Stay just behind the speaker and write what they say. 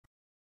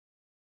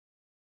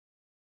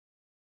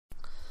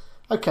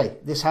Okay,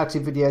 this how-to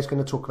video is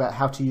going to talk about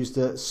how to use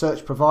the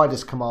search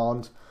providers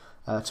command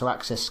to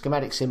access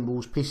schematic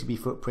symbols, PCB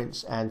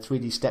footprints and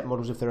 3D step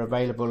models if they're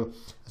available,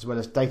 as well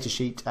as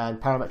datasheet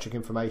and parametric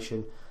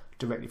information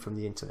directly from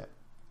the internet.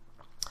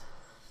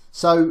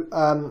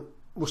 So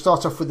we'll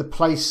start off with the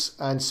place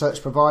and search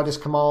providers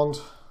command.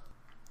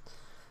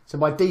 So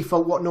by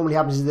default, what normally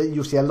happens is that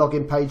you'll see a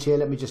login page here.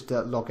 Let me just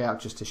log out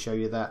just to show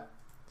you that.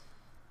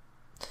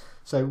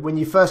 So when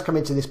you first come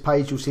into this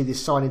page, you'll see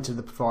this sign into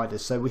the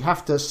providers. So we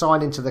have to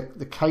sign into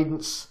the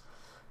Cadence.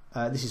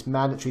 This is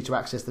mandatory to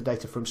access the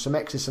data from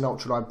Semexis and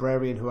Ultra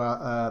Librarian, who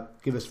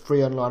give us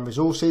free online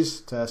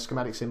resources to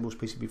schematic symbols,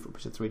 PCB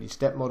footprints and 3D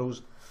step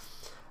models.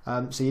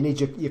 So you need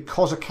your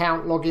COS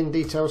account login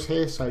details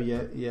here, so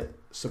your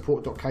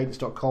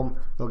support.cadence.com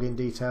login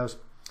details.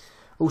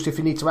 Also, if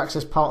you need to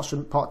access part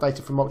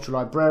data from Ultra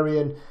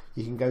Librarian,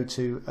 you can go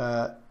to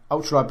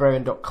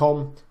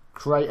ultralibrarian.com,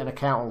 create an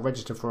account or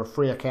register for a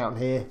free account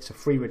here. It's a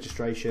free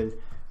registration,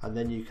 and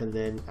then you can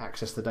then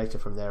access the data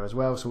from there as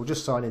well. So we'll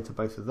just sign into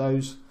both of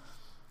those.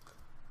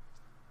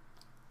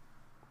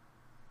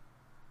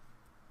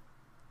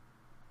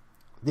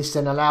 This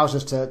then allows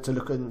us to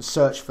look and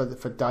search for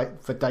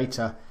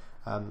data.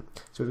 So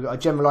we've got a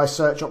generalized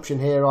search option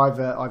here.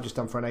 I've just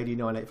done for an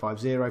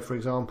 89850, for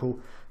example.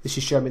 This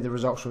is showing me the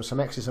results from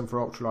Semexis and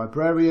for Ultra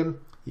Librarian.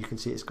 You can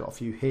see it's got a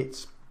few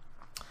hits.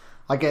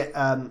 I get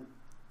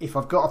if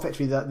I've got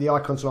effectively the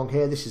icons along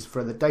here, this is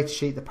for the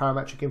datasheet, the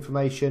parametric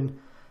information,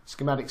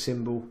 schematic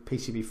symbol,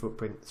 PCB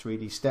footprint,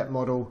 3D step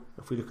model.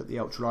 If we look at the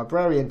Ultra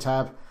Librarian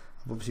tab,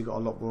 I've obviously got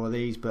a lot more of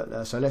these,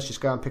 but so let's just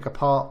go and pick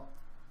apart.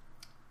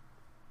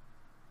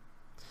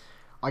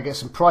 I get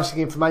some pricing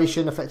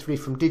information effectively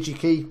from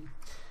DigiKey.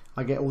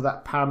 I get all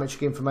that parametric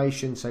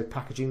information, so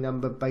packaging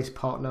number, base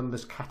part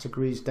numbers,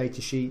 categories,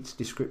 data sheets,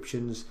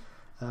 descriptions,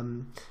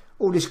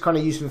 all this kind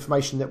of useful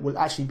information that will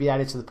actually be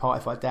added to the part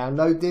if I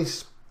download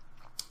this.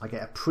 I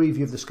get a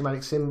preview of the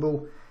schematic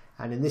symbol,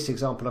 and in this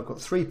example I've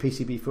got 3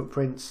 PCB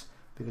footprints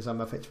because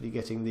I'm effectively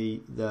getting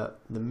the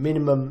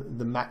minimum,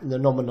 the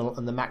nominal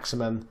and the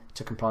maximum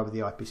to comply with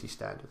the IPC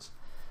standards.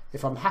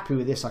 If I'm happy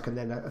with this, I can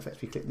then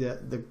effectively click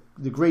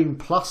the green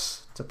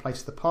plus to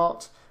place the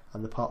part,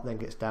 and the part then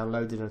gets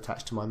downloaded and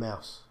attached to my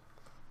mouse.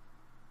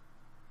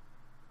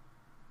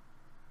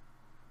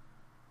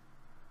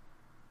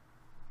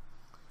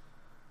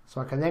 So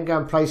I can then go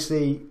and place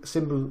the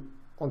symbol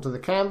onto the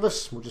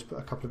canvas. We'll just put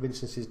a couple of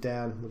instances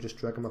down. We'll just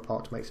drag them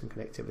apart to make some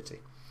connectivity.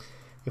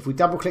 If we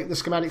double click the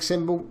schematic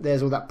symbol,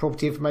 there's all that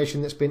property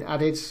information that's been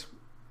added.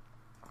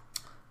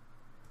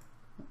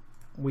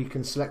 We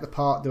can select the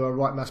part, do a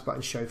right mouse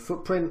button, show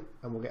footprint,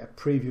 and we'll get a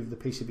preview of the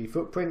PCB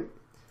footprint.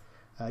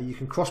 You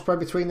can cross probe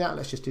between that.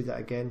 Let's just do that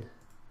again.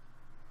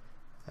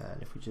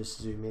 And if we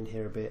just zoom in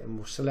here a bit, and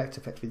we'll select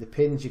effectively the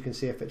pins, you can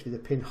see effectively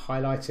the pin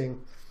highlighting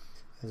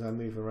as I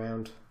move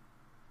around,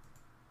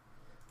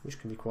 which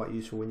can be quite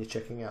useful when you're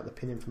checking out the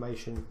pin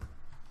information.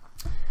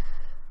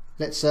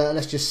 Let's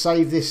just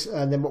save this,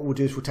 and then what we'll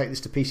do is we'll take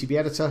this to PCB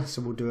Editor.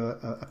 So we'll do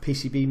a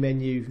PCB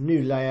menu,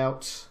 new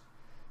layout,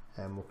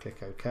 and we'll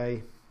click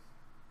OK.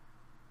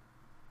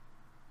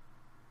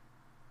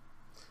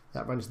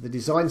 That runs the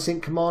design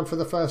sync command for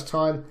the first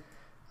time,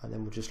 and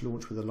then we'll just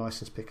launch with a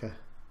license picker.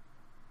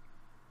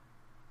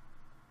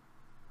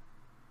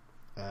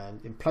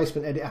 And in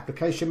placement edit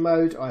application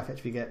mode, I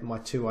effectively get my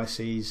 2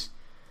 ICs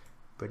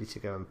ready to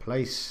go in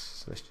place.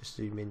 So let's just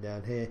zoom in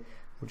down here.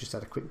 We'll just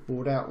add a quick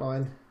board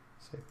outline.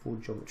 So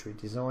board geometry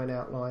design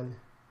outline.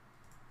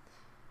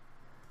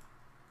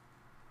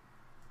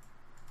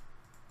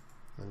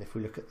 And if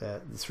we look at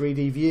the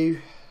 3D view,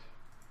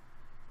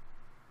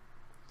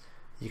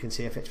 you can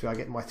see effectively I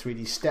get my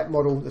 3D step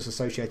model that's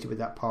associated with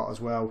that part as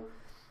well.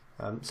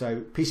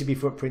 So PCB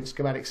footprint,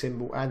 schematic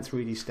symbol and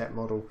 3D step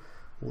model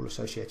all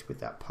associated with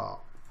that part.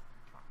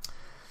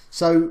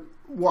 So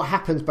what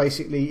happens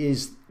basically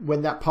is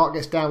when that part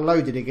gets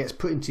downloaded, it gets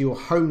put into your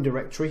home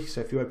directory.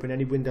 So if you open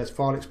any Windows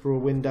File Explorer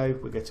window,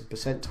 we go to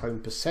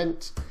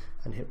 %home%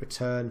 and hit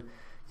return.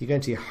 You go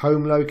into your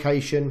home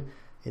location.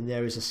 In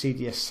there is a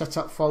CDS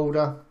setup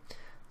folder.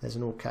 There's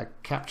an OrCAD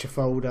capture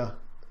folder,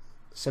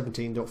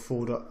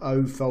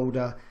 17.4.0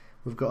 folder.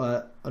 We've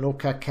got an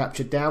OrCAD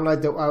capture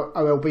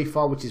download.olb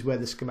file, which is where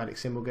the schematic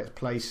symbol gets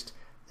placed.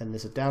 Then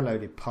there's a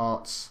downloaded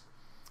parts,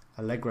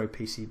 Allegro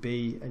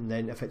PCB, and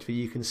then effectively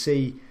you can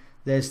see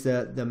there's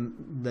the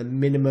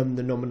minimum,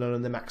 the nominal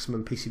and the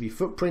maximum PCB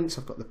footprints.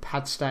 I've got the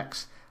pad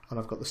stacks and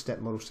I've got the step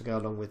models to go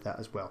along with that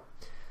as well.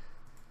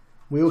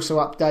 We also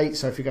update,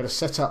 so if you go to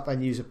setup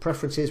and user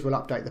preferences, we'll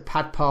update the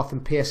pad path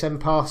and PSM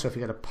path. So if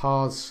you go to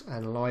paths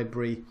and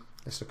library,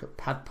 let's look at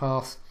pad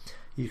path.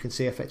 You can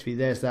see effectively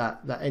there's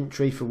that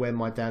entry for where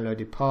my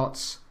downloaded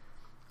parts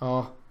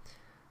are.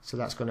 So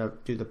that's going to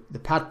do the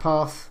pad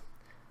path,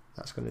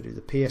 that's going to do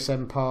the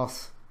PSM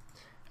path,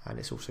 and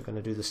it's also going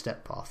to do the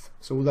step path.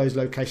 So all those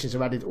locations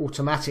are added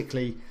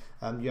automatically.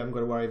 You haven't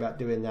got to worry about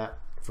doing that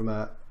from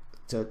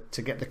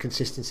to get the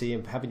consistency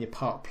and having your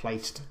part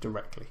placed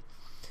directly.